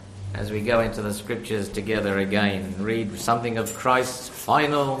as we go into the scriptures together again and read something of Christ's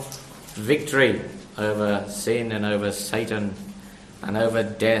final victory over sin and over Satan and over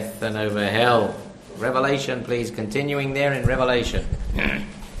death and over hell. Revelation, please, continuing there in Revelation.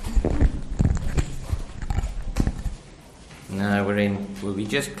 Now we'll be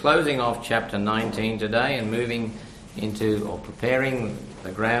just closing off chapter 19 today and moving into, or preparing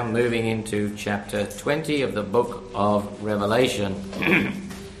the ground, moving into chapter 20 of the book of Revelation.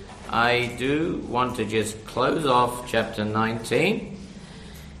 I do want to just close off chapter 19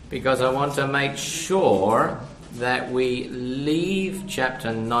 because I want to make sure that we leave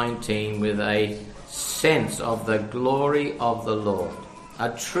chapter 19 with a sense of the glory of the Lord, a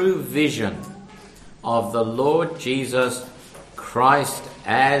true vision of the Lord Jesus Christ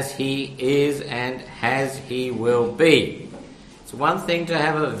as he is and as he will be. It's one thing to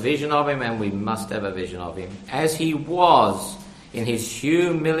have a vision of him, and we must have a vision of him as he was in his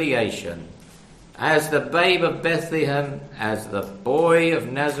humiliation, as the babe of Bethlehem, as the boy of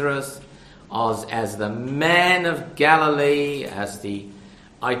Nazareth, as the man of Galilee, as the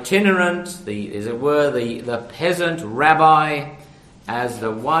itinerant, the peasant rabbi, as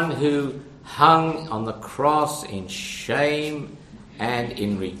the one who hung on the cross in shame and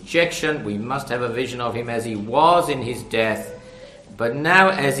in rejection. We must have a vision of him as he was in his death, but now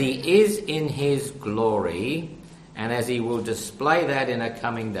as he is in his glory, and as he will display that in a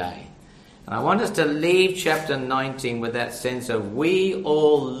coming day. And I want us to leave chapter 19 with that sense of we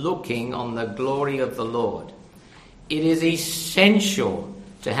all looking on the glory of the Lord. It is essential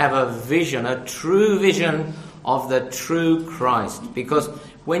to have a vision, a true vision of the true Christ, because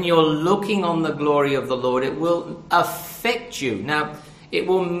when you're looking on the glory of the Lord, it will affect you. Now, it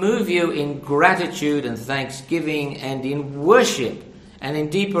will move you in gratitude and thanksgiving and in worship and in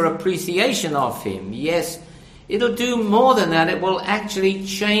deeper appreciation of him. Yes, it'll do more than that. It will actually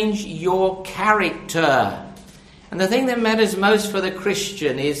change your character. And the thing that matters most for the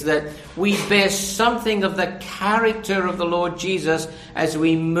Christian is that we bear something of the character of the Lord Jesus as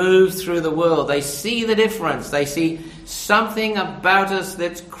we move through the world. They see the difference. They see something about us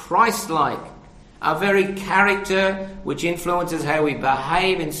that's Christ-like. Our very character, which influences how we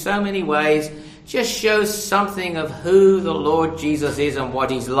behave in so many ways, just shows something of who the Lord Jesus is and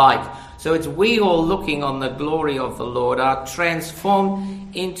what he's like. So it's we all looking on the glory of the Lord are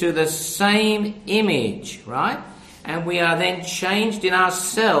transformed into the same image, right? And we are then changed in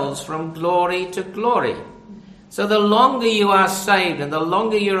ourselves from glory to glory. So the longer you are saved and the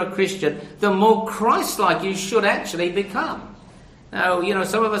longer you're a Christian, the more Christ-like you should actually become. Now,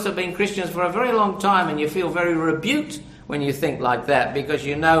 some of us have been Christians for a very long time, and you feel very rebuked when you think like that, because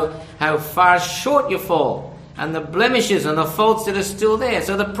you know how far short you fall and the blemishes and the faults that are still there.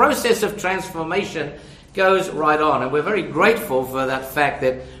 So the process of transformation goes right on, and we're very grateful for that fact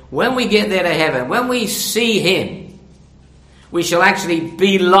that when we get there to heaven, when we see him, we shall actually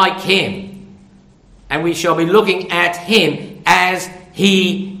be like him, and we shall be looking at him as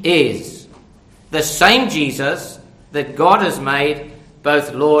he is. The same Jesus that God has made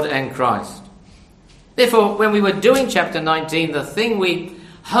both Lord and Christ. Therefore, when we were doing chapter 19, the thing we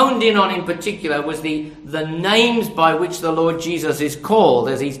honed in on in particular was the names by which the Lord Jesus is called,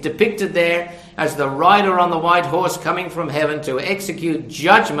 as he's depicted there as the rider on the white horse coming from heaven to execute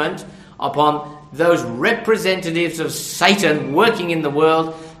judgment upon those representatives of Satan working in the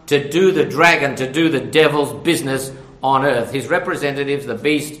world to do the dragon, to do the devil's business on earth. His representatives, the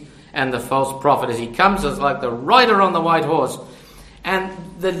beast and the false prophet, as he comes as like the rider on the white horse. And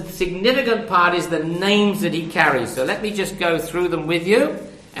the significant part is the names that he carries. So let me just go through them with you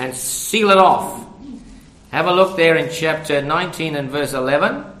and seal it off. Have a look there in chapter 19 and verse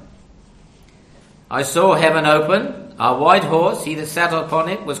 11. I saw heaven open, a white horse, he that sat upon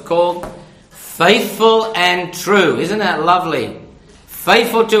it was called Faithful and True. Isn't that lovely?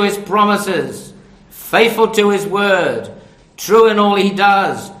 Faithful to his promises, faithful to his word, true in all he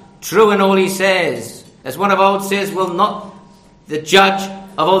does, true in all he says. As one of old says, will not the judge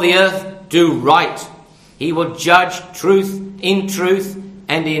of all the earth do right? He will judge truth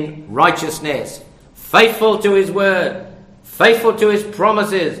and in righteousness. Faithful to his word, faithful to his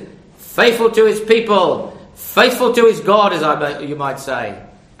promises, faithful to his people, faithful to his God, as you might say.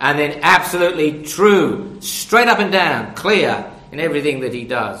 And then absolutely true, straight up and down, clear in everything that he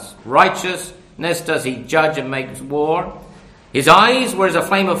does. Righteousness does he judge and make war. His eyes were as a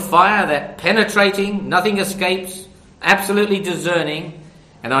flame of fire, that penetrating, nothing escapes, absolutely discerning.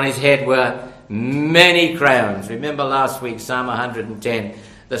 And on his head were many crowns. Remember last week, Psalm 110.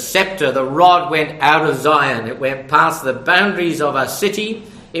 The scepter, the rod went out of Zion. It went past the boundaries of a city.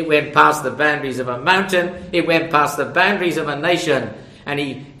 It went past the boundaries of a mountain. It went past the boundaries of a nation. and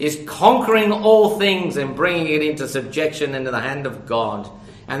he is conquering all things and bringing it into subjection into the hand of God.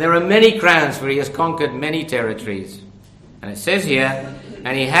 And there are many crowns, for he has conquered many territories. And it says here,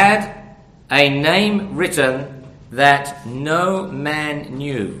 and he had a name written that no man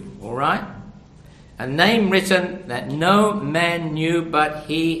knew. All right? A name written that no man knew but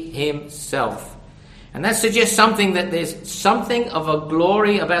he himself. And that suggests something, that there's something of a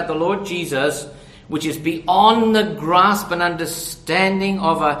glory about the Lord Jesus which is beyond the grasp and understanding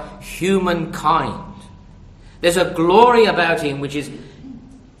of a humankind. There's a glory about him which is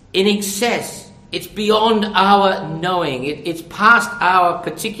in excess. It's beyond our knowing. It's past our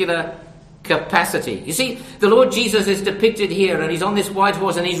particular capacity. You see, the Lord Jesus is depicted here, and he's on this white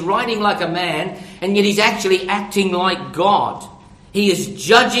horse, and he's riding like a man, and yet he's actually acting like God. He is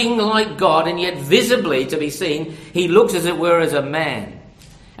judging like God, and yet visibly to be seen, he looks as it were as a man.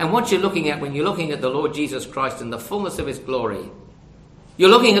 And what you're looking at when you're looking at the Lord Jesus Christ and the fullness of his glory, you're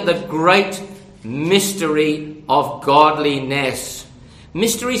looking at the great mystery of godliness.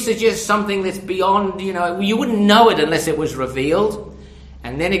 Mystery suggests something that's beyond, you wouldn't know it unless it was revealed.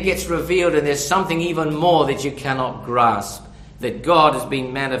 And then it gets revealed, and there's something even more that you cannot grasp, that God has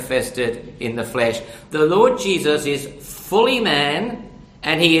been manifested in the flesh. The Lord Jesus is fully man,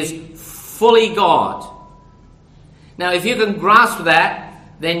 and he is fully God. Now, if you can grasp that,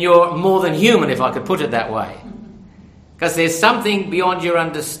 then you're more than human, if I could put it that way. Because there's something beyond your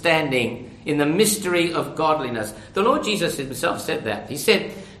understanding in the mystery of godliness. The Lord Jesus himself said that. He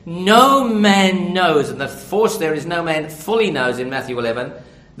said, no man knows, and the force there is no man fully knows in Matthew 11,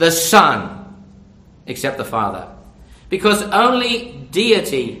 the Son, except the Father. Because only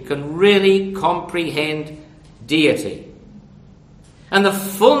deity can really comprehend deity. And the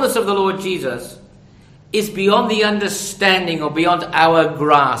fullness of the Lord Jesus is beyond the understanding or beyond our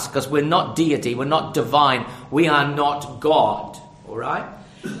grasp, because we're not deity, we're not divine, we are not God. All right?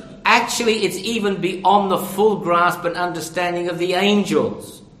 Actually, it's even beyond the full grasp and understanding of the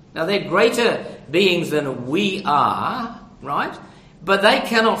angels. Now, they're greater beings than we are, right? But they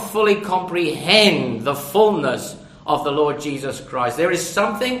cannot fully comprehend the fullness of the Lord Jesus Christ. There is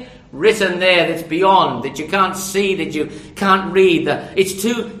something written there that's beyond, that you can't see, that you can't read. It's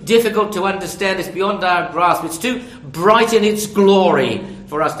too difficult to understand. It's beyond our grasp. It's too bright in its glory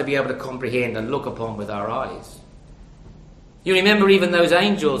for us to be able to comprehend and look upon with our eyes. You remember even those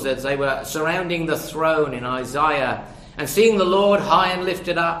angels as they were surrounding the throne in Isaiah and seeing the Lord high and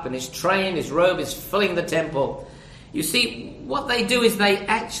lifted up, and his train, his robe is filling the temple. You see, what they do is they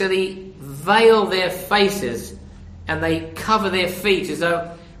actually veil their faces and they cover their feet as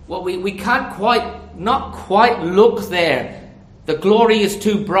though we can't not quite look there. The glory is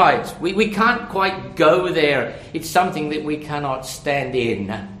too bright. We can't quite go there. It's something that we cannot stand in.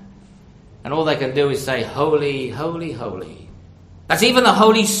 And all they can do is say, holy, holy, holy. That's even the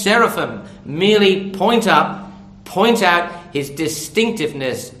holy seraphim merely point out his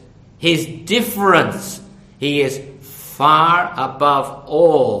distinctiveness, his difference. He is far above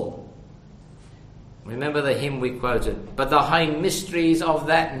all. Remember the hymn we quoted. But the high mysteries of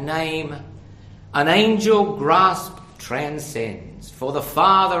that name an angel grasp transcends. For the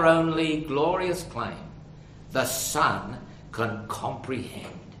Father only glorious claim the Son can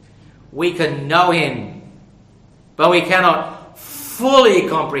comprehend. We can know him, but we cannot fully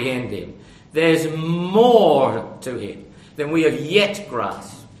comprehend him. There's more to him than we have yet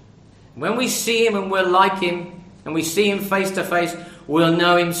grasped. When we see him and we're like him, and we see him face to face, we'll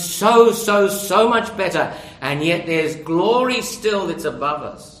know him so much better. And yet there's glory still that's above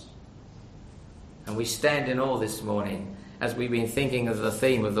us. And we stand in awe this morning as we've been thinking of the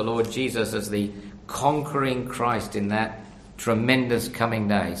theme of the Lord Jesus as the conquering Christ in that tremendous coming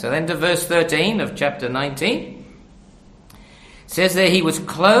day. So then to verse 13 of chapter 19. It says there, he was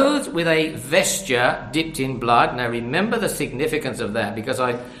clothed with a vesture dipped in blood. Now remember the significance of that, because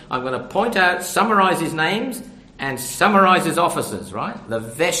I'm going to summarize his names and summarize his officers, right? The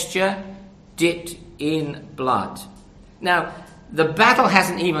vesture dipped in blood. Now, the battle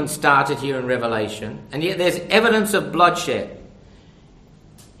hasn't even started here in Revelation, and yet there's evidence of bloodshed.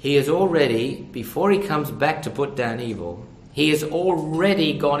 He is already, before he comes back to put down evil, he has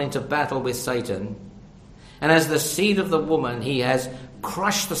already gone into battle with Satan. And as the seed of the woman, he has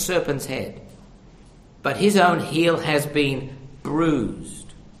crushed the serpent's head. But his own heel has been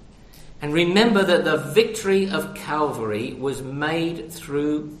bruised. And remember that the victory of Calvary was made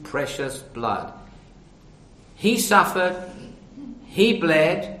through precious blood. He suffered, he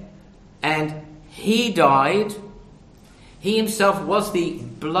bled, and he died. He himself was the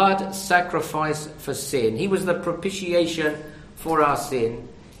blood sacrifice for sin. He was the propitiation for our sin.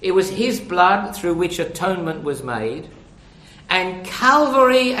 It was his blood through which atonement was made. And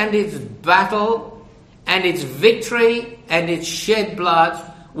Calvary and its battle and its victory and its shed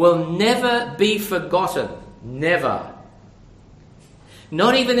blood will never be forgotten. Never.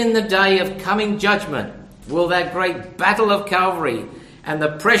 Not even in the day of coming judgment will that great battle of Calvary and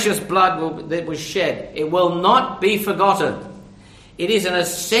the precious blood that was shed, it will not be forgotten. It is an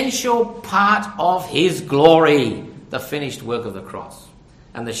essential part of his glory, the finished work of the cross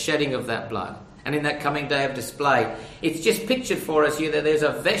and the shedding of that blood. And in that coming day of display, it's just pictured for us here that there's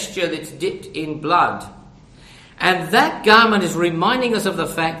a vesture that's dipped in blood. And that garment is reminding us of the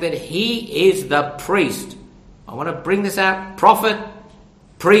fact that he is the priest. I want to bring this out. Prophet,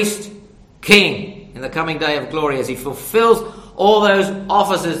 priest, king in the coming day of glory as he fulfills all those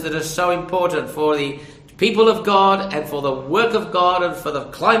offices that are so important for the people of God and for the work of God and for the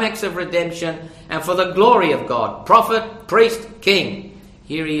climax of redemption and for the glory of God. Prophet, priest, king.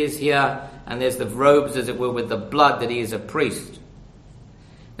 Here he is here, and there's the robes, as it were, with the blood that he is a priest.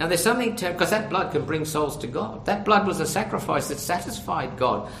 Now there's something, because that blood can bring souls to God. That blood was a sacrifice that satisfied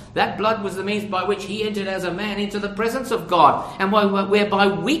God. That blood was the means by which he entered as a man into the presence of God, and whereby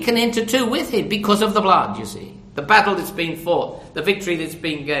we can enter too with him because of the blood, you see. The battle that's been fought, the victory that's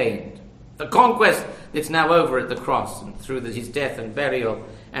been gained, the conquest that's now over at the cross and through his death and burial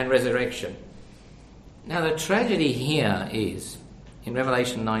and resurrection. Now the tragedy here is, in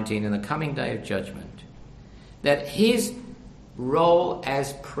Revelation 19, in the coming day of judgment, that his role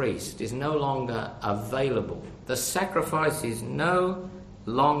as priest is no longer available. The sacrifice is no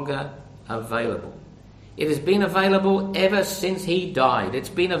longer available. It has been available ever since he died. It's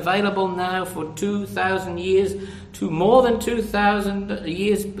been available now for 2,000 years, to more than 2,000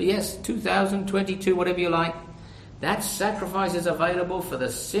 years, yes, 2022, whatever you like. That sacrifice is available for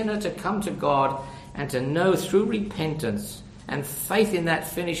the sinner to come to God and to know through repentance and faith in that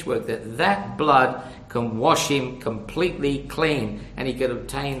finished work that that blood can wash him completely clean and he can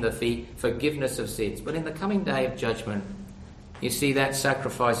obtain the forgiveness of sins. But in the coming day of judgment, you see that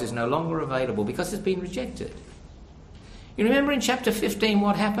sacrifice is no longer available because it's been rejected. You remember in chapter 15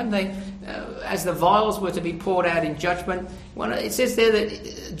 what happened? As the vials were to be poured out in judgment, it says there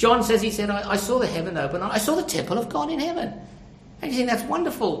that John says, he said, I saw the heaven open. I saw the temple of God in heaven. And you think that's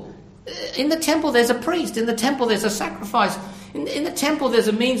wonderful. In the temple there's a priest. In the temple there's a sacrifice. In the temple there's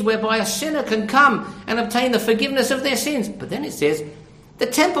a means whereby a sinner can come and obtain the forgiveness of their sins. But then it says, the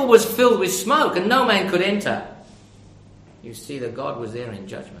temple was filled with smoke and no man could enter. You see that God was there in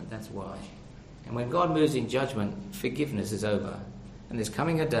judgment, that's why. And when God moves in judgment, forgiveness is over. And there's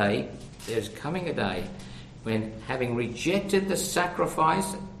coming a day when, having rejected the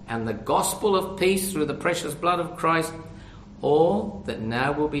sacrifice and the gospel of peace through the precious blood of Christ, all that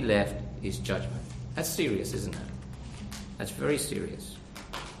now will be left is judgment. That's serious, isn't it? That's very serious.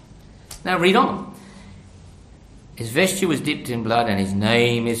 Now read on. His vesture was dipped in blood and his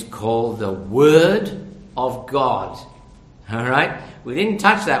name is called the Word of God. All right? We didn't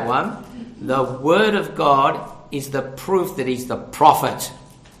touch that one. The Word of God is the proof that he's the prophet.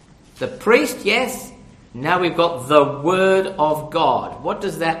 The priest, yes. Now we've got the Word of God. What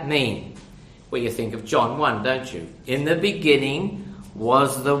does that mean? Well, you think of John 1, don't you? In the beginning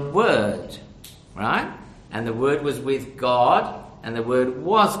was the Word, right? And the Word was with God, and the Word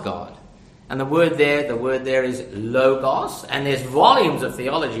was God. And the word there is logos, and there's volumes of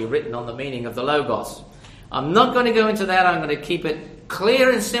theology written on the meaning of the logos. I'm not going to go into that. I'm going to keep it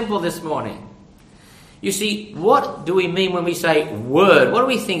clear and simple this morning. You see, what do we mean when we say word? What do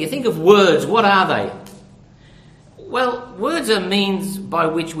we think? You think of words. What are they? Well, words are means by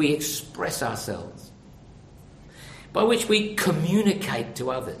which we express ourselves, by which we communicate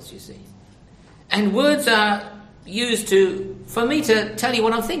to others, you see. And words are used for me to tell you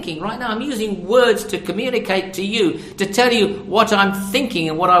what I'm thinking. Right now I'm using words to communicate to you, to tell you what I'm thinking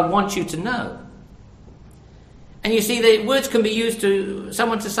and what I want you to know. And you see, the words can be used to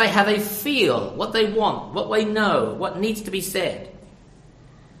someone to say how they feel, what they want, what they know, what needs to be said.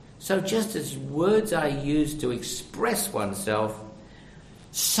 So just as words are used to express oneself,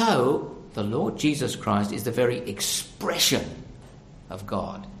 so the Lord Jesus Christ is the very expression of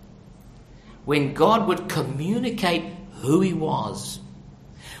God. When God would communicate who he was,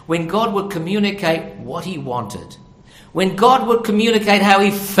 when God would communicate what he wanted, when God would communicate how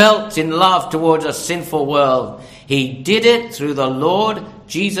he felt in love towards a sinful world, he did it through the Lord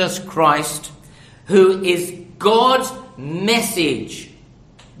Jesus Christ, who is God's message,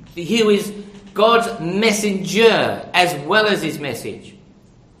 who is God's messenger as well as his message.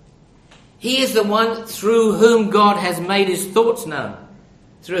 He is the one through whom God has made his thoughts known,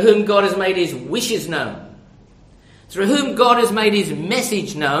 through whom God has made his wishes known, through whom God has made his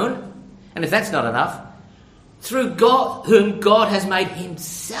message known. And if that's not enough, through God, whom God has made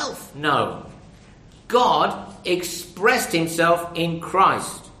himself known. God expressed himself in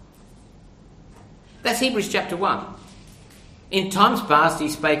Christ. That's Hebrews chapter 1. In times past he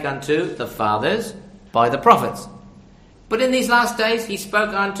spake unto the fathers by the prophets. But in these last days he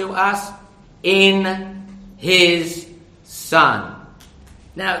spoke unto us in his Son.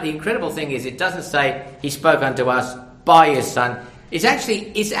 Now the incredible thing is, it doesn't say he spoke unto us by his Son. It's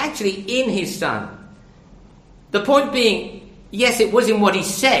actually in his Son. The point being, yes, it was in what he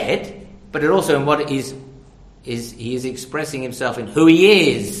said, but it also in what he is expressing himself in who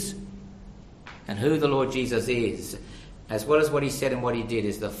he is and who the Lord Jesus is, as well as what he said and what he did,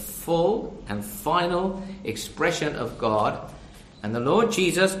 is the full and final expression of God. And the Lord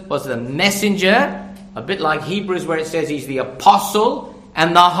Jesus was the messenger, a bit like Hebrews where it says he's the apostle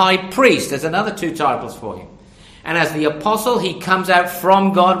and the high priest. There's another two titles for him. And as the apostle, he comes out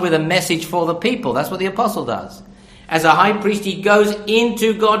from God with a message for the people. That's what the apostle does. As a high priest, he goes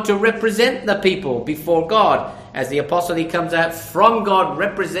into God to represent the people before God. As the apostle, he comes out from God,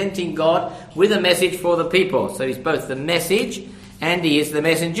 representing God with a message for the people. So he's both the message and he is the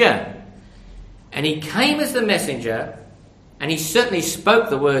messenger. And he came as the messenger, and he certainly spoke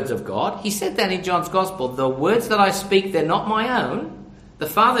the words of God. He said that in John's Gospel, the words that I speak, they're not my own. The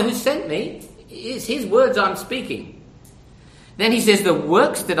Father who sent me, it's his words I'm speaking. Then he says, the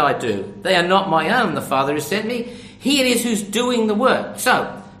works that I do, they are not my own. The Father who sent me, he it is who's doing the work.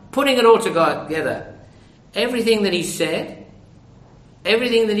 So, putting it all together, everything that he said,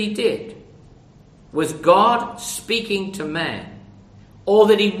 everything that he did, was God speaking to man. All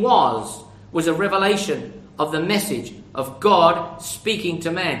that he was a revelation of the message of God speaking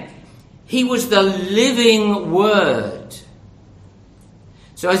to man. He was the living Word.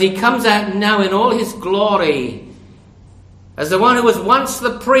 So as he comes out now in all his glory, as the one who was once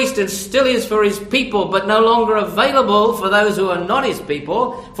the priest and still is for his people, but no longer available for those who are not his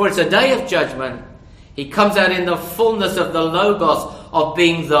people, for it's a day of judgment, he comes out in the fullness of the Logos, of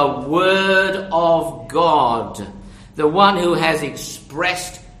being the Word of God, the one who has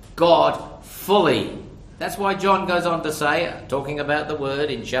expressed God fully. That's why John goes on to say, talking about the Word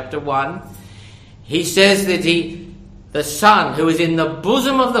in chapter 1, he says that the Son who is in the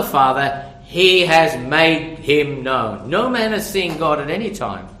bosom of the Father, he has made him known. No man has seen God at any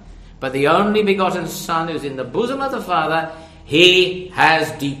time, but the only begotten Son who's in the bosom of the Father, he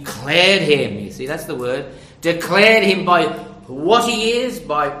has declared him. You see, that's the word. Declared him by what he is,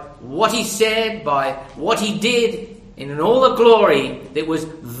 by what he said, by what he did, and in all the glory that was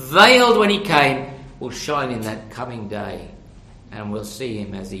veiled when he came will shine in that coming day, and we'll see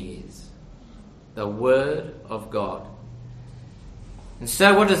him as he is. The Word of God. And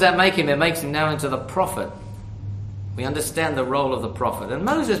so what does that make him? It makes him now into the prophet. We understand the role of the prophet. And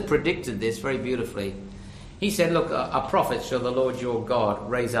Moses predicted this very beautifully. He said, look, a prophet shall the Lord your God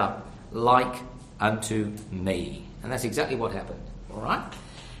raise up like unto me. And that's exactly what happened. All right?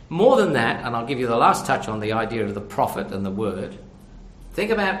 More than that, and I'll give you the last touch on the idea of the prophet and the word.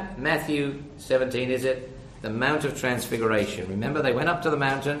 Think about Matthew 17, is it? The Mount of Transfiguration. Remember, they went up to the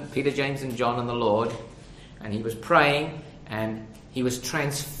mountain, Peter, James and John and the Lord, and he was praying, and he was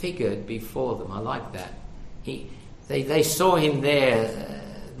transfigured before them. I like that. They saw him there,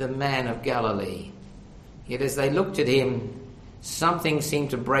 the man of Galilee. Yet as they looked at him, something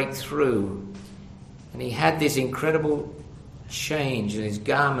seemed to break through. And he had this incredible change, and his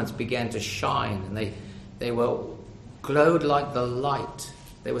garments began to shine, and they were glowed like the light.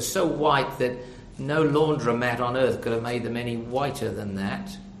 They were so white that no laundromat on earth could have made them any whiter than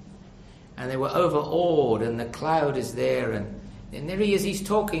that. And they were overawed, and the cloud is there, and there he is. He's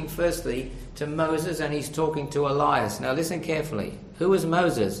talking firstly to Moses, and he's talking to Elias. Now listen carefully. Who was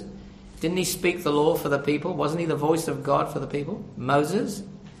Moses? Didn't he speak the law for the people? Wasn't he the voice of God for the people? Moses.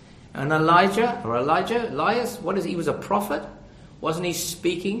 And Elias, what is he? He was a prophet. Wasn't he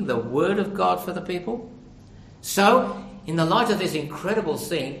speaking the word of God for the people? So, in the light of this incredible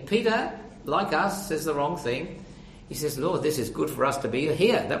scene, Peter, like us, says the wrong thing. He says, Lord, this is good for us to be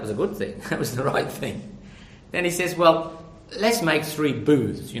here. That was a good thing. That was the right thing. Then he says, well, let's make 3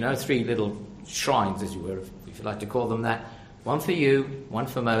 booths, 3 little shrines, as you were, if you like to call them that. One for you, one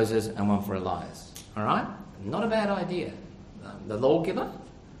for Moses, and one for Elias. All right? Not a bad idea. The lawgiver,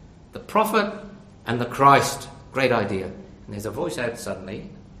 the prophet, and the Christ. Great idea. And there's a voice out suddenly.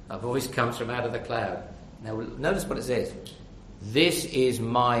 A voice comes from out of the cloud. Now, notice what it says. This is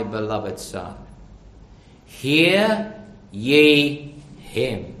my beloved Son. Hear ye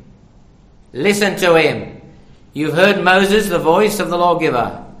him. Listen to him. You've heard Moses, the voice of the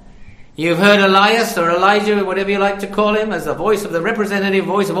lawgiver. You've heard Elias or Elijah, whatever you like to call him, as the voice of the representative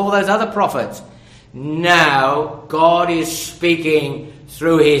voice of all those other prophets. Now God is speaking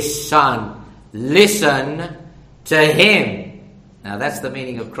through his Son. Listen to him. Now that's the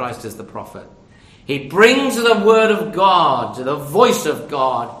meaning of Christ as the prophet. He brings the word of God, the voice of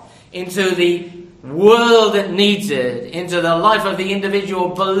God, into the world that needs it, into the life of the individual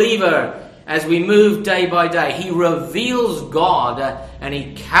believer as we move day by day. He reveals God and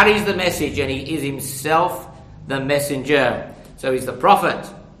he carries the message, and he is himself the messenger. So he's the prophet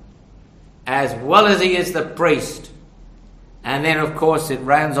as well as he is the priest. And then, of course, it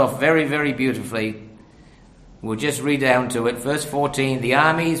rounds off very, very beautifully. We'll just read down to it. Verse 14, the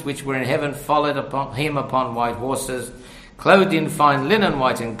armies which were in heaven followed upon him upon white horses, clothed in fine linen,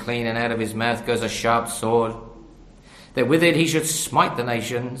 white and clean, and out of his mouth goes a sharp sword, that with it he should smite the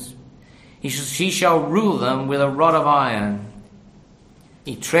nations. He shall rule them with a rod of iron.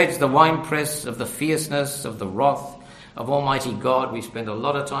 He treads the winepress of the fierceness of the wrath of Almighty God. We spend a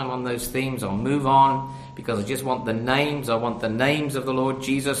lot of time on those themes. I'll move on because I just want the names. I want the names of the Lord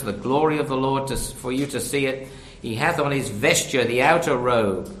Jesus, the glory of the Lord, for you to see it. He hath on his vesture the outer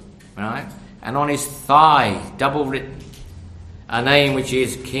robe, right? And on his thigh, double written, a name which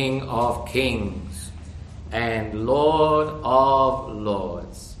is King of Kings and Lord of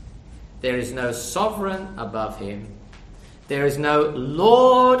Lords. There is no sovereign above him. There is no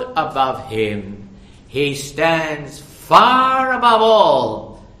Lord above him. He stands far above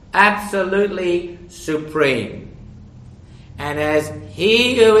all, absolutely supreme. And as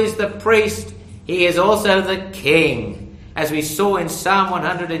he who is the priest, he is also the king. As we saw in Psalm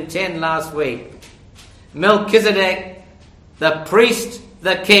 110 last week. Melchizedek, the priest,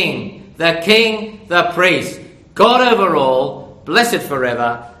 the king, the priest. God over all, blessed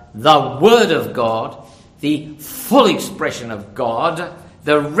forever, the Word of God, the full expression of God,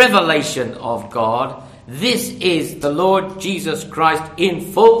 the revelation of God. This is the Lord Jesus Christ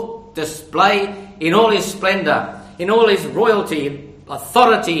in full display, in all his splendor, in all his royalty,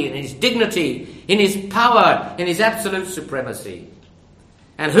 authority, in his dignity, in his power, in his absolute supremacy.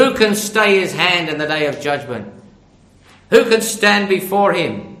 And who can stay his hand in the day of judgment? Who can stand before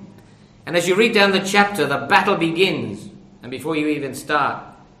him? And as you read down the chapter, the battle begins. And before you even start,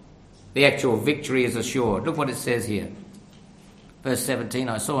 the actual victory is assured. Look what it says here. Verse 17,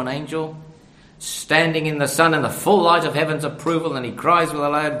 I saw an angel standing in the sun in the full light of heaven's approval, and he cries with a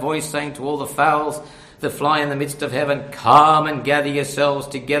loud voice, saying to all the fowls that fly in the midst of heaven, come and gather yourselves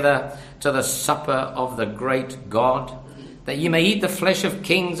together to the supper of the great God, that ye may eat the flesh of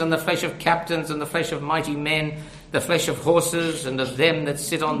kings and the flesh of captains and the flesh of mighty men, the flesh of horses and of them that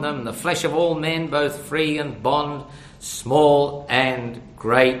sit on them, the flesh of all men, both free and bond, small and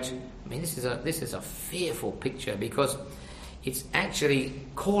great. I mean, this is a fearful picture, because it's actually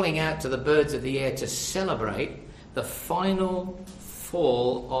calling out to the birds of the air to celebrate the final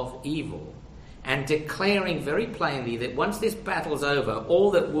fall of evil, and declaring very plainly that once this battle's over,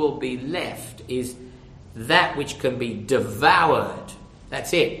 all that will be left is that which can be devoured.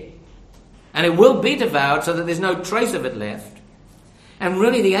 That's it. And it will be devoured so that there's no trace of it left. And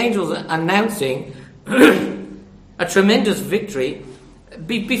really the angels are announcing a tremendous victory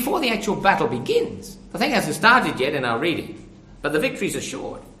before the actual battle begins. The thing hasn't started yet in our reading, but the victory is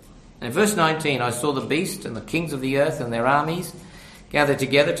assured. And in verse 19, I saw the beast and the kings of the earth and their armies gathered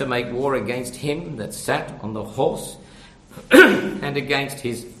together to make war against him that sat on the horse and against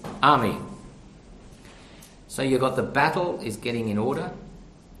his army. So you've got the battle is getting in order.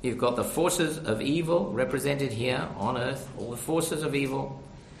 You've got the forces of evil represented here on earth, all the forces of evil,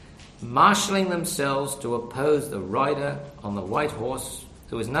 marshalling themselves to oppose the rider on the white horse,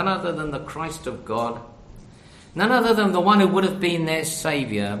 who is none other than the Christ of God, none other than the one who would have been their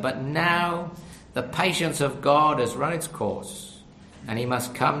Saviour. But now the patience of God has run its course, and he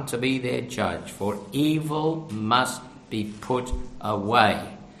must come to be their judge, for evil must be put away,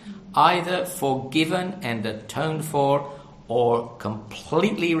 either forgiven and atoned for, or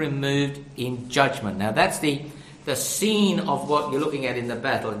completely removed in judgment. Now that's the scene of what you're looking at in the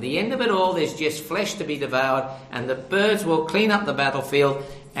battle. At the end of it all, there's just flesh to be devoured, and the birds will clean up the battlefield,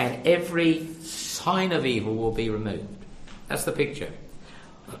 and every sign of evil will be removed. That's the picture.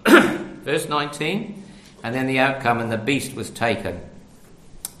 Verse 19, and then the outcome, and the beast was taken.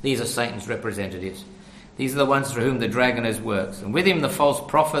 These are Satan's representatives. These are the ones through whom the dragon has worked. And with him the false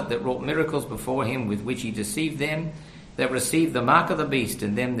prophet that wrought miracles before him, with which he deceived them that received the mark of the beast,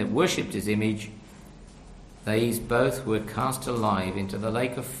 and them that worshipped his image. These both were cast alive into the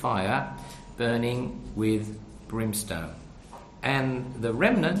lake of fire, burning with brimstone. And the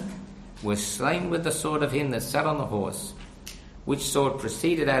remnant were slain with the sword of him that sat on the horse, which sword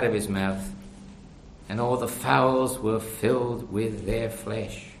proceeded out of his mouth, and all the fowls were filled with their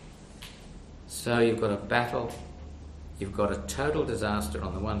flesh. So you've got a battle, you've got a total disaster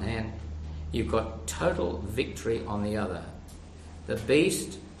on the one hand, you've got total victory on the other. The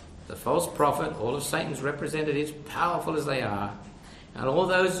beast, the false prophet, all of Satan's representatives, powerful as they are, and all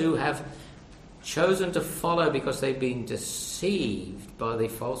those who have chosen to follow because they've been deceived by the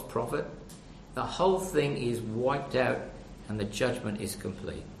false prophet, the whole thing is wiped out and the judgment is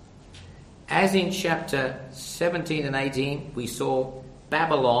complete. As in chapter 17 and 18, we saw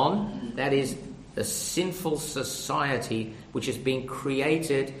Babylon, that is the sinful society which has been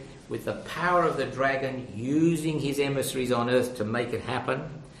created with the power of the dragon using his emissaries on earth to make it happen.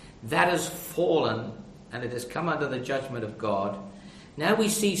 That has fallen and it has come under the judgment of God. Now we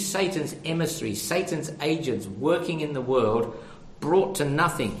see Satan's emissaries, Satan's agents working in the world, brought to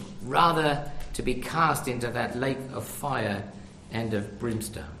nothing, rather to be cast into that lake of fire and of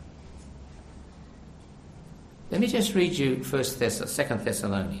brimstone. Let me just read you 2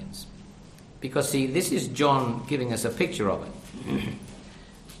 Thessalonians, because see, this is John giving us a picture of it.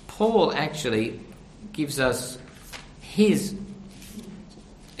 Paul actually gives us his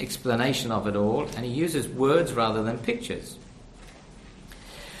explanation of it all, and he uses words rather than pictures.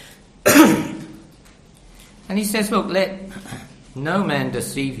 And he says, look, let no man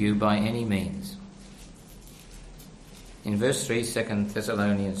deceive you by any means. In verse 3, 2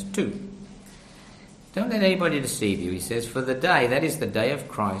 Thessalonians 2. Don't let anybody deceive you, he says, for the day, that is the day of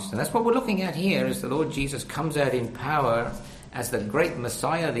Christ. And that's what we're looking at here as the Lord Jesus comes out in power as the great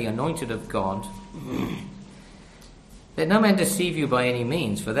Messiah, the anointed of God. Let no man deceive you by any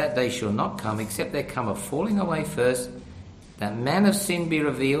means, for that day shall not come, except there come a falling away first, that man of sin be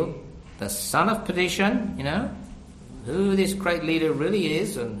revealed, the son of perdition, who this great leader really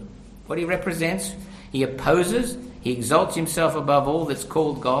is and what he represents. He opposes, he exalts himself above all that's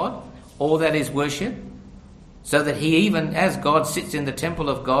called God, all that is worship, so that he even as God sits in the temple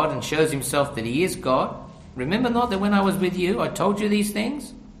of God and shows himself that he is God. Remember not that when I was with you I told you these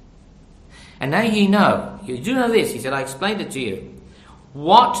things? And now ye know, you do know this, he said, I explained it to you.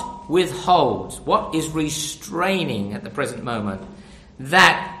 What withholds, what is restraining at the present moment,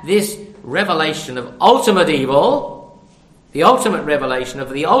 that this revelation of ultimate evil, the ultimate revelation of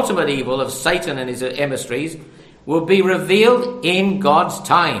the ultimate evil of Satan and his emissaries, will be revealed in God's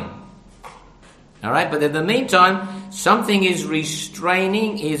time. All right, but in the meantime, something is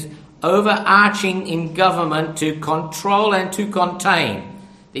restraining, is overarching in government to control and to contain.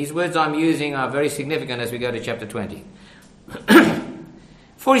 These words I'm using are very significant as we go to chapter 20.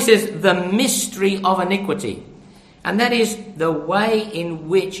 For he says, the mystery of iniquity. And that is the way in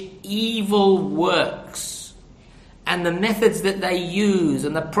which evil works. And the methods that they use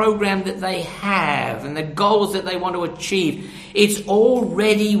and the program that they have and the goals that they want to achieve. It's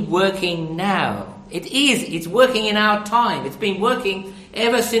already working now. It's working in our time. It's been working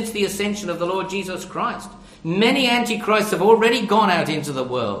ever since the ascension of the Lord Jesus Christ. Many antichrists have already gone out into the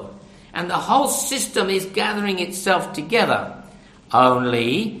world. And the whole system is gathering itself together.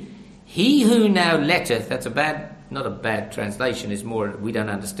 Only he who now letteth, that's not a bad translation, it's more we don't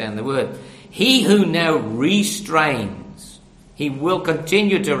understand the word. He who now restrains, he will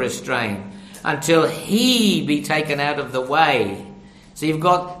continue to restrain until he be taken out of the way. So you've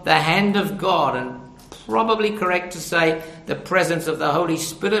got the hand of God, and probably correct to say the presence of the Holy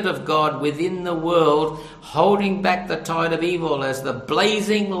Spirit of God within the world, holding back the tide of evil as the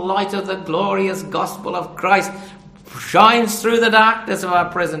blazing light of the glorious gospel of Christ shines through the darkness of our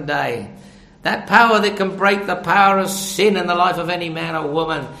present day. That power that can break the power of sin in the life of any man or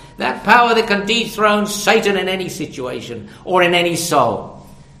woman. That power that can dethrone Satan in any situation or in any soul.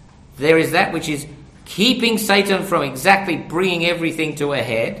 There is that which is keeping Satan from exactly bringing everything to a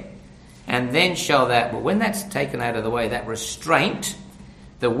head. And then shall that, well, when that's taken out of the way, that restraint,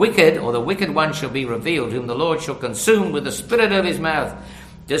 the wicked or the wicked one shall be revealed, whom the Lord shall consume with the spirit of his mouth,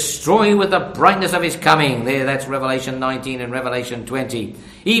 destroy with the brightness of his coming. There, that's Revelation 19 and Revelation 20.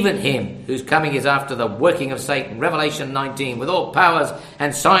 Even him whose coming is after the working of Satan, Revelation 19, with all powers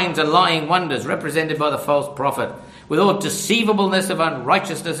and signs and lying wonders represented by the false prophet, with all deceivableness of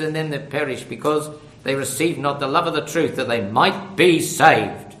unrighteousness in them that perish, because they receive not the love of the truth, that they might be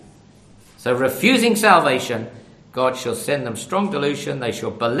saved. So refusing salvation, God shall send them strong delusion. They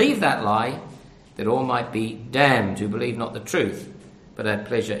shall believe that lie, that all might be damned who believe not the truth, but had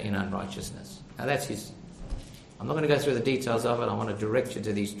pleasure in unrighteousness. Now that's his. I'm not going to go through the details of it. I want to direct you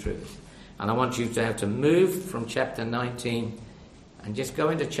to these truths. And I want you to have to move from chapter 19 and just go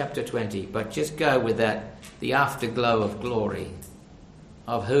into chapter 20. But just go with that, the afterglow of glory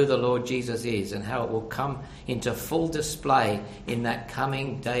of who the Lord Jesus is and how it will come into full display in that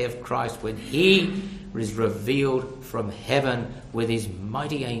coming day of Christ when he is revealed from heaven with his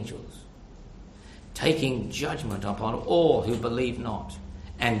mighty angels. taking judgment upon all who believe not,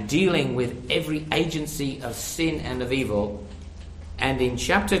 and dealing with every agency of sin and of evil. And in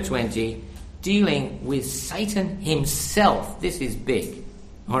chapter 20, dealing with Satan himself. This is big.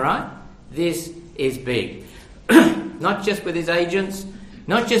 All right? This is big. Not just with his agents,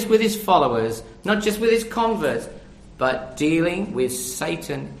 not just with his followers, not just with his converts, but dealing with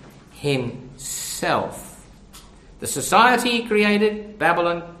Satan himself. The society he created,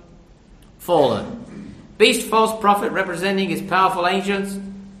 Babylon, fallen. Beast, false prophet, representing his powerful agents,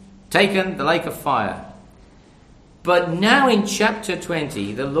 taken, the lake of fire. But now in chapter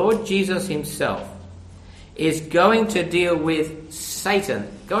 20, the Lord Jesus himself is going to deal with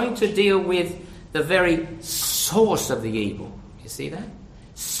Satan, going to deal with the very source of the evil. You see that?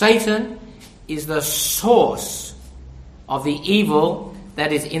 Satan is the source of the evil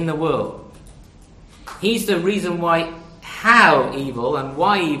that is in the world. He's the reason why, how evil and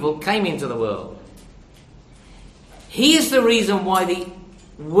why evil came into the world. He is the reason why the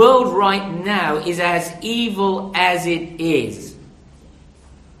world right now is as evil as it is.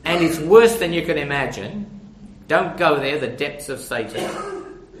 And it's worse than you can imagine. Don't go there, the depths of Satan.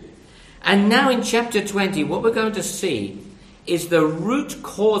 And now in chapter 20, what we're going to see is the root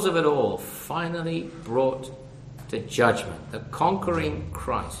cause of it all finally brought to judgment. The conquering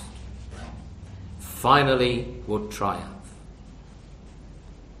Christ finally will triumph.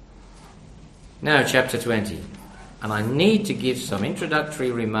 Now, chapter 20. And I need to give some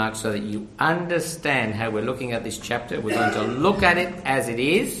introductory remarks so that you understand how we're looking at this chapter. We're going to look at it as it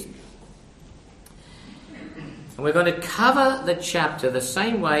is. And we're going to cover the chapter the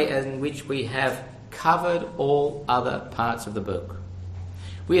same way in which we have covered all other parts of the book.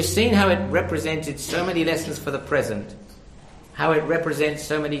 We have seen how it represented so many lessons for the present, how it represents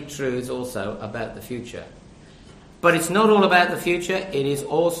so many truths also about the future. But it's not all about the future, it is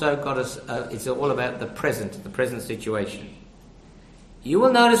also got us. It's all about the present situation. You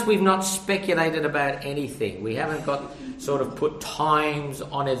will notice we've not speculated about anything. We haven't got sort of put times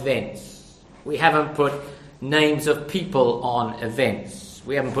on events. We haven't put names of people on events.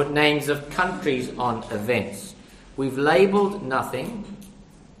 We haven't put names of countries on events. We've labelled nothing.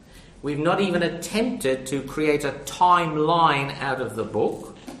 We've not even attempted to create a timeline out of the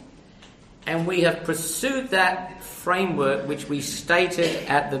book. And we have pursued that framework which we stated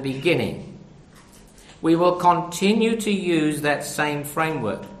at the beginning. We will continue to use that same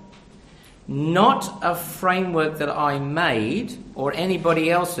framework. Not a framework that I made or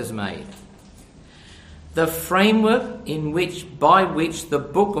anybody else has made. The framework by which the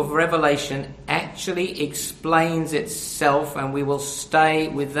book of Revelation actually explains itself, and we will stay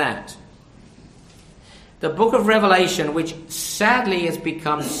with that. The book of Revelation, which sadly has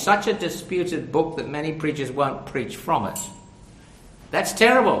become such a disputed book that many preachers won't preach from it. That's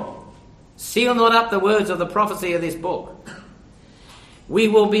terrible. Seal not up the words of the prophecy of this book. We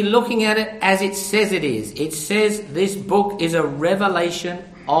will be looking at it as it says it is. It says this book is a revelation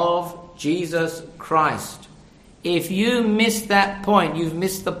of Jesus Christ. If you miss that point, you've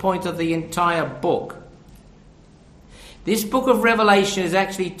missed the point of the entire book. This book of Revelation is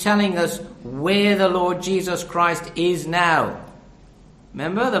actually telling us where the Lord Jesus Christ is now.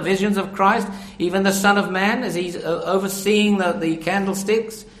 Remember the visions of Christ? Even the Son of Man, as he's overseeing the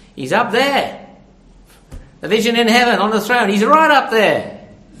candlesticks, he's up there. The vision in heaven on the throne, he's right up there.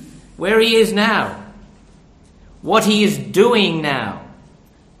 Where he is now. What he is doing now.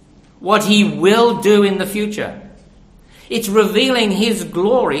 What he will do in the future. It's revealing his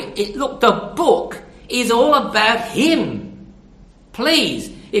glory. Look, the book is all about him. Please,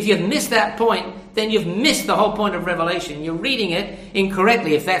 if you've missed that point, then you've missed the whole point of Revelation. You're reading it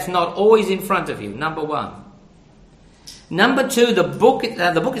incorrectly if that's not always in front of you, number one. Number two, the book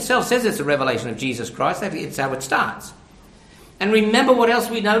itself says it's a revelation of Jesus Christ. It's how it starts. And remember what else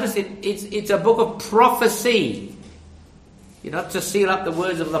we noticed? It's a book of prophecy. You're not to seal up the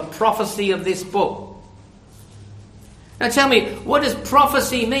words of the prophecy of this book. Now tell me, what does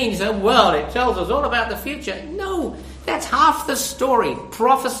prophecy mean? So, well, it tells us all about the future. No, that's half the story.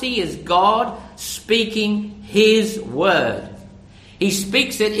 Prophecy is God speaking his word. He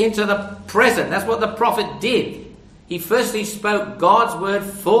speaks it into the present. That's what the prophet did. He firstly spoke God's word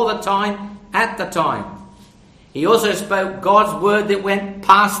for the time, at the time. He also spoke God's word that went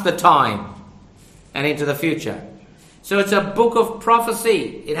past the time and into the future. So it's a book of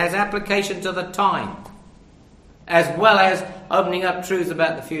prophecy. It has application to the time, as well as opening up truths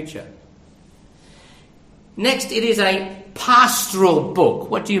about the future. Next, it is a pastoral book.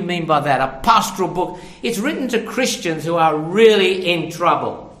 What do you mean by that? A pastoral book. It's written to Christians who are really in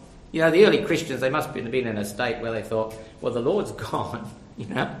trouble. You know, the early Christians, they must have been in a state where they thought, well, the Lord's gone, you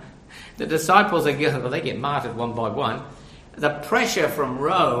know. The disciples they get martyred one by one. The pressure from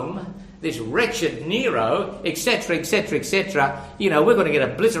Rome, this wretched Nero, etc., etc., etc., we're going to get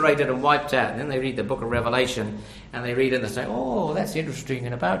obliterated and wiped out. And then they read the book of Revelation, and they read it and they say, oh, that's interesting,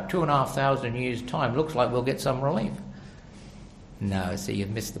 in about 2,500 years' time, looks like we'll get some relief. No, see,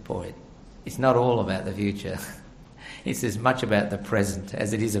 you've missed the point. It's not all about the future. It's as much about the present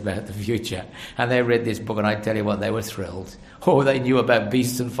as it is about the future. And they read this book, and I tell you what, they were thrilled. Oh, they knew about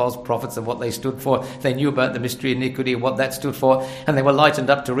beasts and false prophets and what they stood for. They knew about the mystery of iniquity and what that stood for. And they were lightened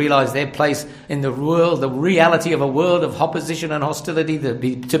up to realize their place in the world, the reality of a world of opposition and hostility,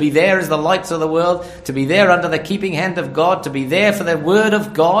 to be there as the lights of the world, to be there under the keeping hand of God, to be there for the word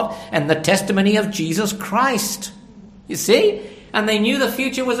of God and the testimony of Jesus Christ. You see? And they knew the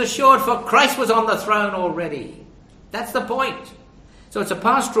future was assured, for Christ was on the throne already. That's the point. So it's a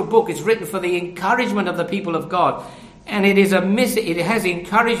pastoral book. It's written for the encouragement of the people of God. And it has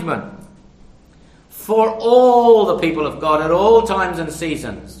encouragement for all the people of God at all times and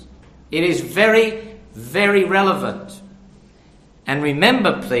seasons. It is very, very relevant. And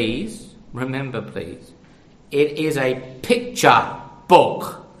remember, please, it is a picture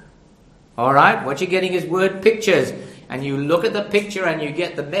book. All right? What you're getting is word pictures. And you look at the picture and you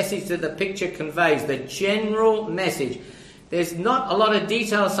get the message that the picture conveys, the general message. There's not a lot of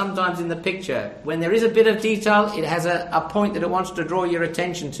detail sometimes in the picture. When there is a bit of detail, it has a point that it wants to draw your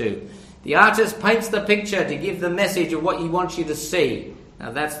attention to. The artist paints the picture to give the message of what he wants you to see.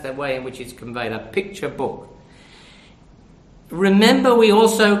 Now that's the way in which it's conveyed, a picture book. Remember, we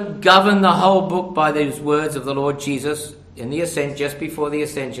also govern the whole book by those words of the Lord Jesus in the ascent, just before the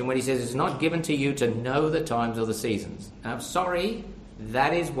ascension, when he says it's not given to you to know the times or the seasons. I'm sorry,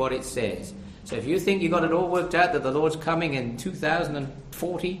 that is what it says. So if you think you got it all worked out that the Lord's coming in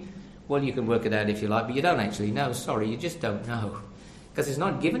 2040, well, you can work it out if you like, but you don't actually know. Sorry, you just don't know, because it's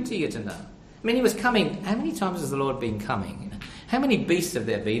not given to you to know. I mean, he was coming. How many times has the Lord been coming? How many beasts have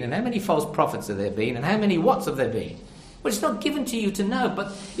there been, and how many false prophets have there been, and how many whats have there been? Well, it's not given to you to know,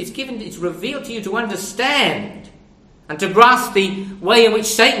 but it's revealed to you to understand and to grasp the way in which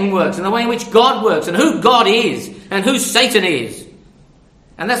Satan works and the way in which God works and who God is and who Satan is.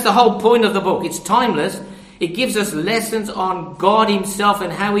 And that's the whole point of the book. It's timeless. It gives us lessons on God himself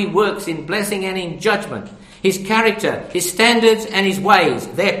and how he works in blessing and in judgment. His character, his standards and his ways,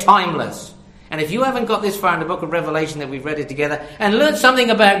 they're timeless. And if you haven't got this far in the book of Revelation that we've read it together and learned something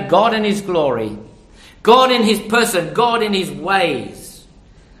about God and his glory, God in his person, God in his ways,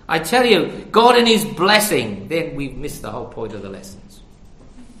 I tell you, God in his blessing, then we've missed the whole point of the lessons.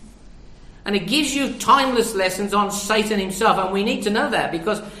 And it gives you timeless lessons on Satan himself, and we need to know that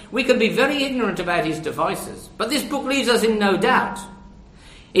because we can be very ignorant about his devices. But this book leaves us in no doubt.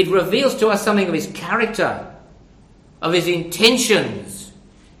 It reveals to us something of his character, of his intentions,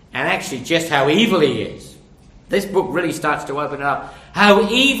 and actually just how evil he is. This book really starts to open it up. How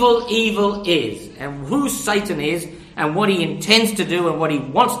evil is, and who Satan is, and what he intends to do and what he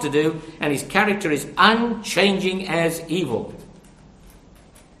wants to do, and his character is unchanging as evil.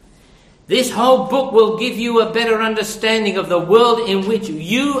 This whole book will give you a better understanding of the world in which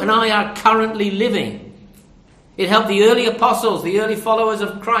you and I are currently living. It helped the early apostles, the early followers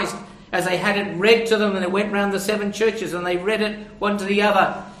of Christ, as they had it read to them and they went round the 7 churches and they read it one to the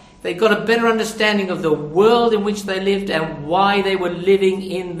other. They got a better understanding of the world in which they lived and why they were living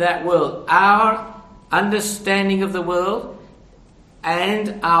in that world. Our understanding of the world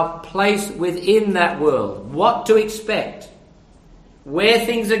and our place within that world. What to expect. Where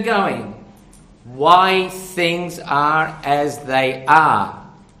things are going. Why things are as they are.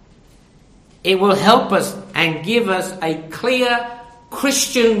 It will help us and give us a clear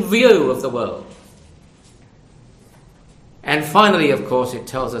Christian view of the world. And finally, of course, it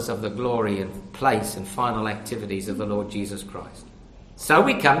tells us of the glory and place and final activities of the Lord Jesus Christ. So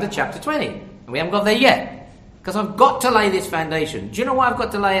we come to chapter 20. And we haven't got there yet. Because I've got to lay this foundation. Do you know why I've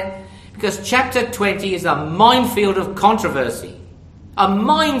got to lay it? Because chapter 20 is a minefield of controversy. A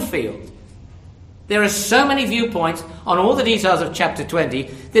minefield. There are so many viewpoints on all the details of chapter 20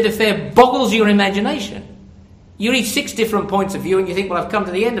 that it fair boggles your imagination. You read 6 different points of view and you think, well, I've come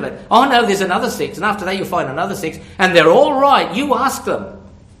to the end of it. Oh no, there's another 6. And after that you'll find another 6. And they're all right. You ask them.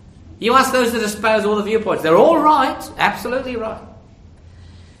 You ask those that espouse all the viewpoints. They're all right. Absolutely right.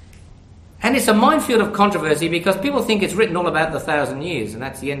 And it's a minefield of controversy because people think it's written all about the 1,000 years and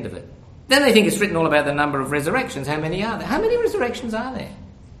that's the end of it. Then they think it's written all about the number of resurrections. How many are there? How many resurrections are there?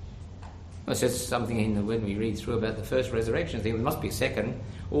 Well, it says something when we read through about the first resurrection. I think there must be a second.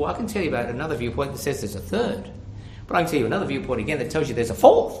 Or I can tell you about another viewpoint that says there's a third. But I can tell you another viewpoint again that tells you there's a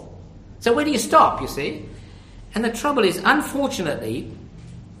fourth. So where do you stop, you see? And the trouble is, unfortunately,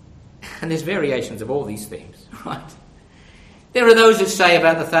 And there's variations of all these themes, right? There are those that say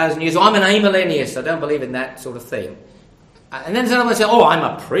about the 1,000 years, I'm an amillennialist, I don't believe in that sort of thing. And then someone say, I'm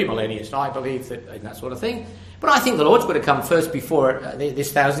a premillennialist, I believe in that sort of thing. But I think the Lord's going to come first before this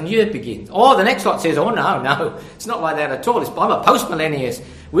 1,000 year begins. Or the next lot says, no, it's not like that at all. I'm a postmillennialist.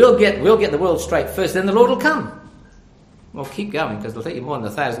 We'll get the world straight first, then the Lord will come. Well, keep going, because it'll take you more than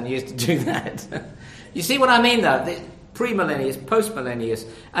 1,000 years to do that. You see what I mean, though? The premillennialists, postmillennialists,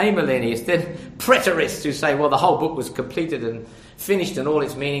 amillennialists, then preterists who say, the whole book was completed and finished in all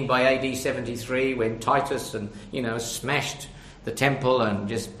its meaning by AD 73 when Titus smashed the temple and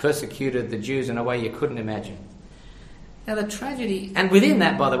just persecuted the Jews in a way you couldn't imagine. Now the tragedy, and within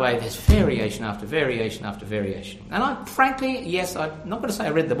that, by the way, there's variation after variation after variation. And I'm not going to say I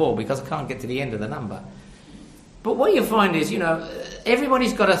read them all because I can't get to the end of the number. But what you find is,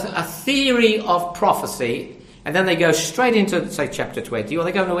 everybody's got a theory of prophecy, and then they go straight into, say, chapter 20, or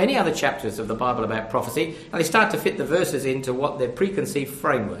they go into any other chapters of the Bible about prophecy, and they start to fit the verses into what their preconceived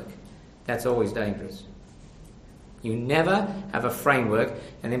framework. That's always dangerous. You never have a framework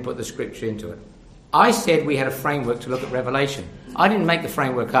and then put the scripture into it. I said we had a framework to look at Revelation. I didn't make the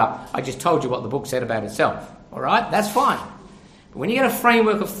framework up. I just told you what the book said about itself. All right? That's fine. But when you get a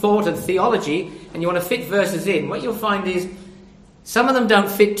framework of thought and theology and you want to fit verses in, what you'll find is some of them don't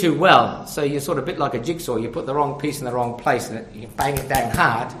fit too well. So you're sort of a bit like a jigsaw. You put the wrong piece in the wrong place and you bang it down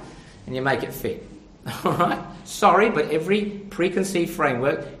hard and you make it fit. All right? Sorry, but every preconceived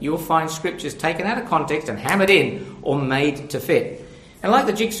framework, you'll find scriptures taken out of context and hammered in or made to fit. And like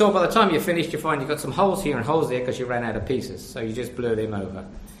the jigsaw, by the time you're finished, you find you've got some holes here and holes there because you ran out of pieces. So you just blur them over.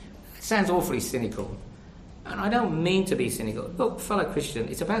 It sounds awfully cynical. And I don't mean to be cynical. Look, fellow Christian,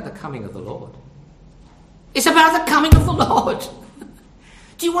 it's about the coming of the Lord. It's about the coming of the Lord.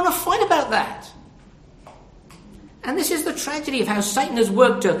 Do you want to fight about that? And this is the tragedy of how Satan has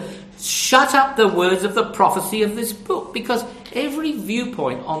worked to shut up the words of the prophecy of this book, because every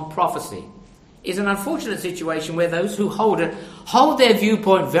viewpoint on prophecy is an unfortunate situation where those who hold it hold their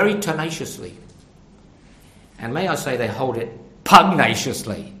viewpoint very tenaciously. And may I say they hold it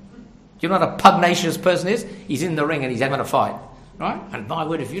pugnaciously. Do you know what a pugnacious person is? He's in the ring and he's having a fight. Right? And my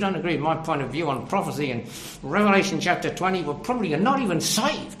word, if you don't agree with my point of view on prophecy in Revelation chapter 20, well, probably you're not even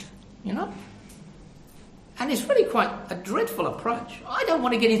saved. And it's really quite a dreadful approach. I don't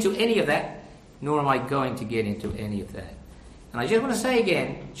want to get into any of that, nor am I going to get into any of that. And I just want to say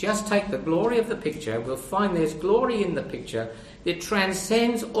again, just take the glory of the picture. We'll find there's glory in the picture that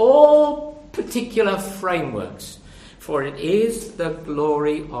transcends all particular frameworks. For it is the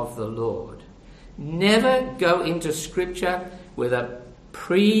glory of the Lord. Never go into Scripture with a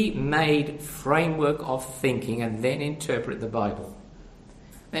pre-made framework of thinking and then interpret the Bible.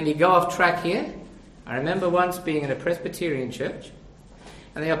 Let me go off track here. I remember once being in a Presbyterian church,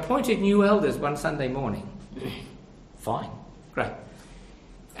 and they appointed new elders one Sunday morning. Fine, great.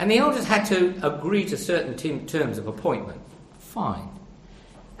 And the elders had to agree to certain terms of appointment. Fine.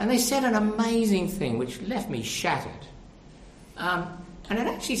 And they said an amazing thing which left me shattered. And it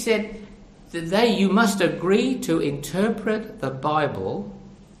actually said that you must agree to interpret the Bible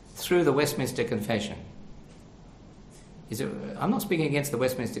through the Westminster Confession. I'm not speaking against the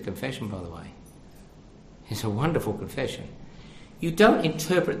Westminster Confession, by the way. It's a wonderful confession. You don't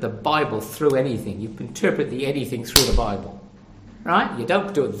interpret the Bible through anything. You interpret the anything through the Bible. Right? You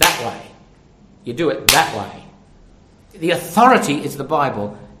don't do it that way. You do it that way. The authority is the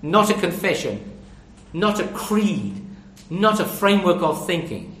Bible, not a confession, not a creed, not a framework of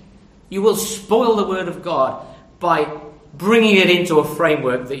thinking. You will spoil the Word of God by bringing it into a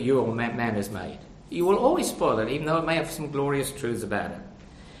framework that your man has made. You will always spoil it, even though it may have some glorious truths about it.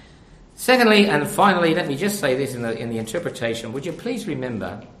 Secondly, and finally, let me just say this in the interpretation. Would you please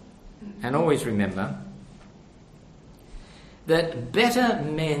remember, and always remember, that better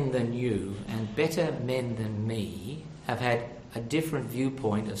men than you and better men than me have had a different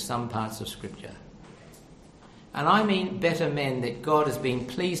viewpoint of some parts of Scripture. And I mean better men that God has been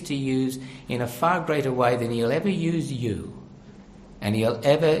pleased to use in a far greater way than He'll ever use you and He'll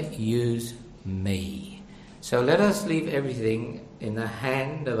ever use me. So let us leave everything in the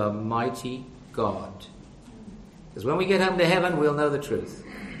hand of a mighty God. Because when we get home to heaven, we'll know the truth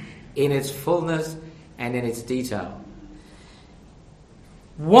in its fullness and in its detail.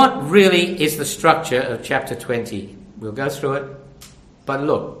 What really is the structure of chapter 20? We'll go through it. But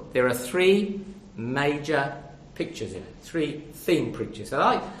look, there are three major pictures in it. Three theme pictures. So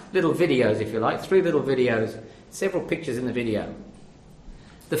like little videos, if you like. Three little videos. Several pictures in the video.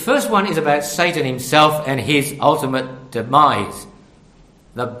 The first one is about Satan himself and his ultimate demise.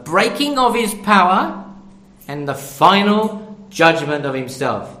 The breaking of his power and the final judgment of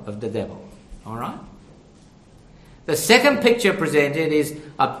himself, of the devil. All right? The second picture presented is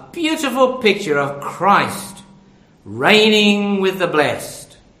a beautiful picture of Christ reigning with the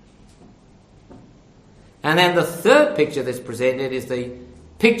blessed. And then the third picture that's presented is the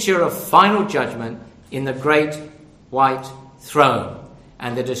picture of final judgment in the great white throne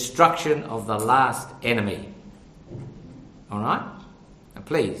and the destruction of the last enemy. All right? Now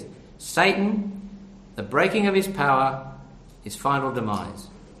please, Satan, the breaking of his power, his final demise.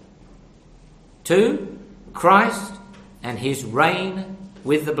 2, Christ and his reign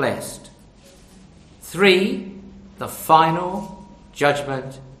with the blessed. 3, the final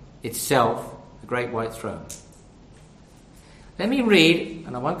judgment itself, the great white throne. Let me read,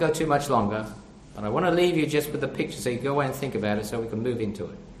 and I won't go too much longer, but I want to leave you just with the picture so you go away and think about it so we can move into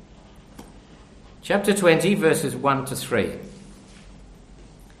it. Chapter 20, verses 1 to 3.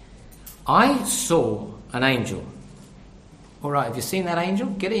 I saw an angel. All right, have you seen that angel?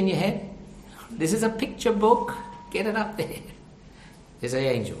 Get it in your head. This is a picture book. Get it up there. There's an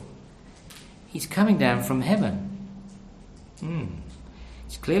angel. He's coming down from heaven.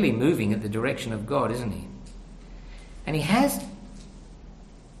 He's clearly moving at the direction of God, isn't he? And he has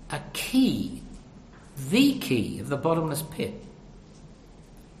a key, the key of the bottomless pit.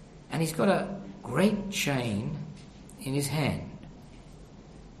 And he's got a great chain in his hand.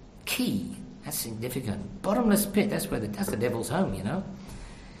 Key, that's significant. Bottomless pit, that's the devil's home, you know.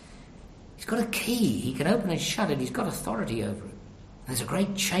 He's got a key. He can open and shut it. He's got authority over it. There's a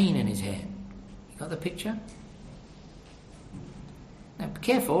great chain in his hand. You got the picture? Now, be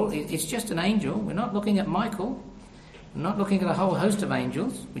careful. It's just an angel. We're not looking at Michael. We're not looking at a whole host of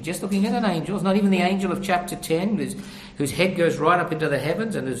angels. We're just looking at an angel. It's not even the angel of chapter 10, whose head goes right up into the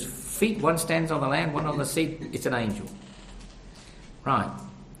heavens and whose feet, one stands on the land, one on the sea. It's an angel. Right.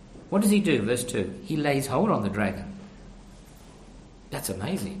 What does he do? Verse 2. He lays hold on the dragon. That's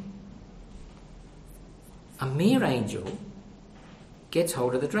amazing. A mere angel gets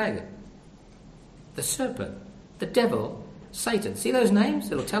hold of the dragon, the serpent, the devil, Satan. See those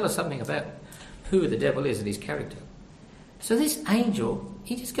names? It'll tell us something about who the devil is and his character. So this angel,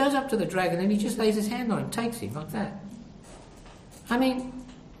 he just goes up to the dragon and he just lays his hand on him, takes him like that. I mean,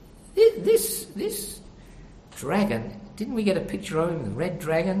 this dragon, didn't we get a picture of him, the red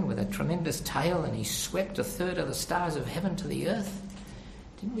dragon with a tremendous tail, and he swept 1/3 of the stars of heaven to the earth?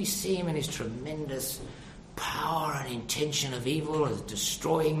 Didn't we see him in his tremendous power and intention of evil, as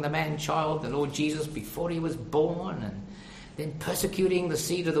destroying the man-child, the Lord Jesus, before he was born, and then persecuting the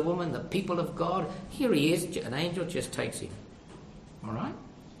seed of the woman, the people of God? Here he is, an angel just takes him. All right?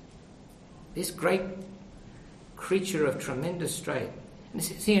 This great creature of tremendous strength. And it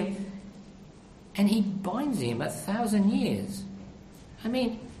says here, and he binds him 1,000 years. I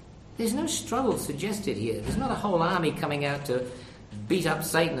mean, there's no struggle suggested here. There's not a whole army coming out to beat up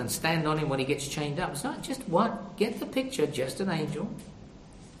Satan and stand on him when he gets chained up. It's not just one. Get the picture, just an angel.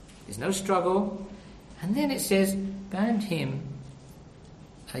 There's no struggle. And then it says, bound him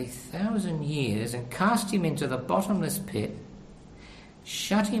 1,000 years and cast him into the bottomless pit,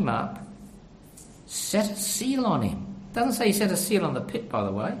 shut him up, set a seal on him. It doesn't say he set a seal on the pit, by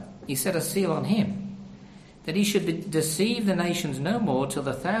the way. He set a seal on him, that he should deceive the nations no more till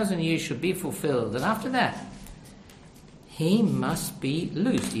the 1,000 years should be fulfilled. And after that, he must be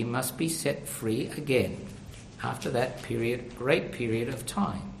loosed. He must be set free again after that period, great period of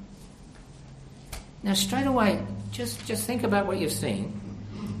time. Now, straight away, just think about what you've seen,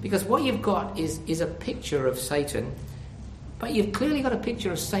 because what you've got is a picture of Satan, but you've clearly got a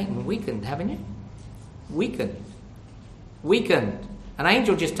picture of Satan weakened, haven't you? Weakened. An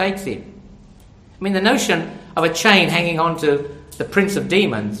angel just takes him. I mean, the notion of a chain hanging on to the prince of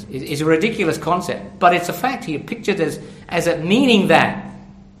demons is a ridiculous concept, but it's a fact here, pictured as it meaning that.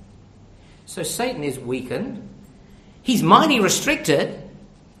 So Satan is weakened. He's mighty restricted.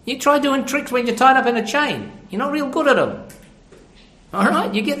 You try doing tricks when you're tied up in a chain. You're not real good at them. All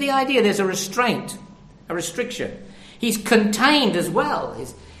right? You get the idea. There's a restraint, a restriction. He's contained as well.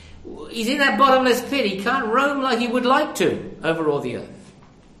 He's in that bottomless pit. He can't roam like he would like to over all the earth.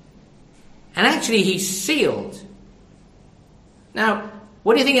 And actually, he's sealed. Now,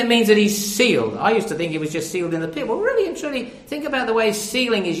 what do you think it means that he's sealed? I used to think he was just sealed in the pit. Well, really and truly, think about the way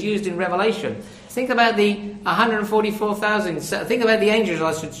sealing is used in Revelation. Think about the 144,000. Think about the angels,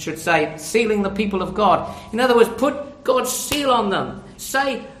 I should say, sealing the people of God. In other words, put God's seal on them.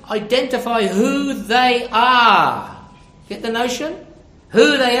 Say, identify who they are. Get the notion?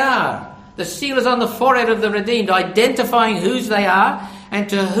 Who they are. The seal is on the forehead of the redeemed, identifying whose they are and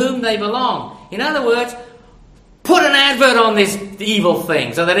to whom they belong. In other words, put an advert on this evil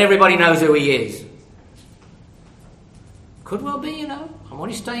thing so that everybody knows who he is. Could well be, I'm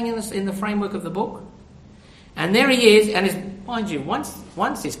only staying in the framework of the book. And there he is, and mind you,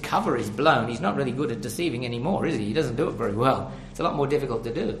 once his cover is blown, he's not really good at deceiving anymore, is he? He doesn't do it very well. It's a lot more difficult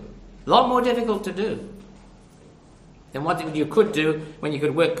to do. A lot more difficult to do than what you could do when you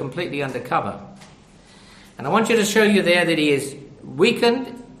could work completely undercover. And I want you to show you there that he is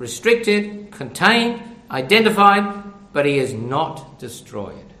weakened, restricted, contained, identified, but he is not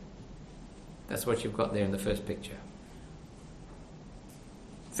destroyed. That's what you've got there in the first picture.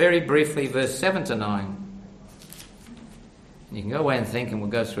 Very briefly, verse 7 to 9. You can go away and think, and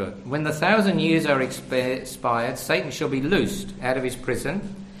we'll go through it. When the 1,000 years are expired, Satan shall be loosed out of his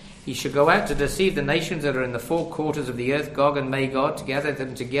prison. He shall go out to deceive the nations that are in the four quarters of the earth, Gog and Magog, to gather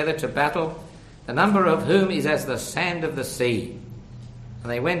them together to battle, the number of whom is as the sand of the sea. And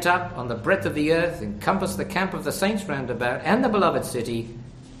they went up on the breadth of the earth, encompassed the camp of the saints round about, and the beloved city,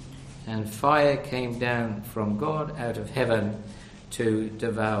 and fire came down from God out of heaven to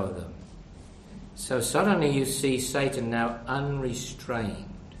devour them. So suddenly you see Satan now unrestrained,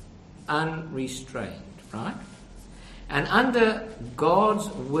 right? And under God's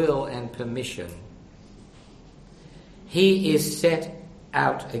will and permission, he is set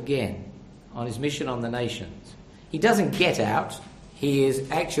out again on his mission on the nations. He doesn't get out, he is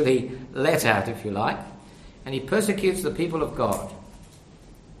actually let out, if you like, and he persecutes the people of God.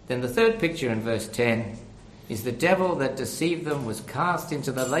 Then the third picture in verse 10 is the devil that deceived them was cast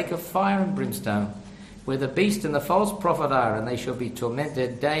into the lake of fire and brimstone, where the beast and the false prophet are, and they shall be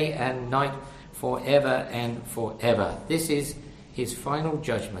tormented day and night forever and forever. This is his final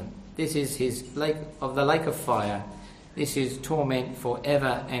judgment. This is his lake of fire. This is torment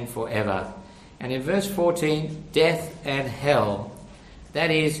forever and forever. And in verse 14, death and hell,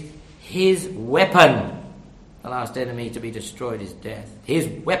 that is his weapon. The last enemy to be destroyed is death. His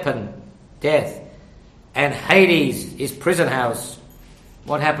weapon, death. And Hades, his prison house.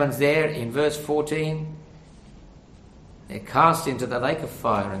 What happens there in verse 14? They're cast into the lake of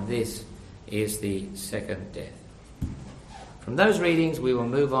fire, and this is the second death. From those readings, we will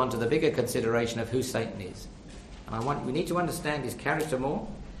move on to the bigger consideration of who Satan is. And we need to understand his character more.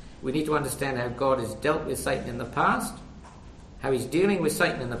 We need to understand how God has dealt with Satan in the past, how he's dealing with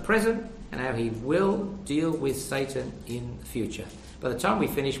Satan in the present, and how he will deal with Satan in the future. By the time we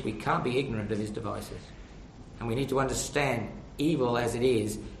finish, we can't be ignorant of his devices. And we need to understand evil as it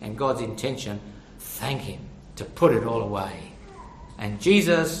is and God's intention. Thank him to put it all away. And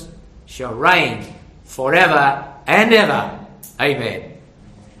Jesus shall reign forever and ever. Amen.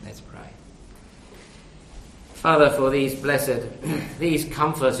 Let's pray. Father, for these blessed, these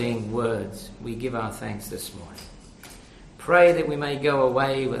comforting words, we give our thanks this morning. Pray that we may go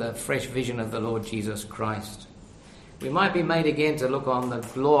away with a fresh vision of the Lord Jesus Christ. We might be made again to look on the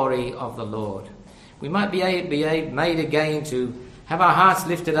glory of the Lord. We might be made again to have our hearts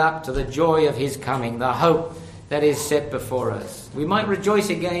lifted up to the joy of his coming, the hope that is set before us. We might rejoice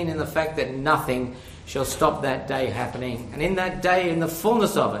again in the fact that nothing shall stop that day happening. And in that day, in the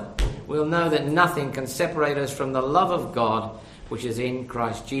fullness of it, we'll know that nothing can separate us from the love of God, which is in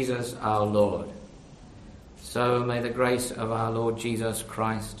Christ Jesus our Lord. So may the grace of our Lord Jesus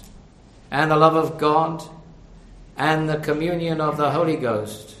Christ and the love of God and the communion of the Holy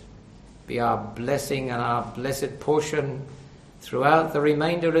Ghost be our blessing and our blessed portion throughout the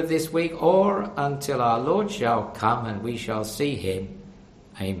remainder of this week, or until our Lord shall come and we shall see him.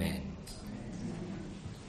 Amen.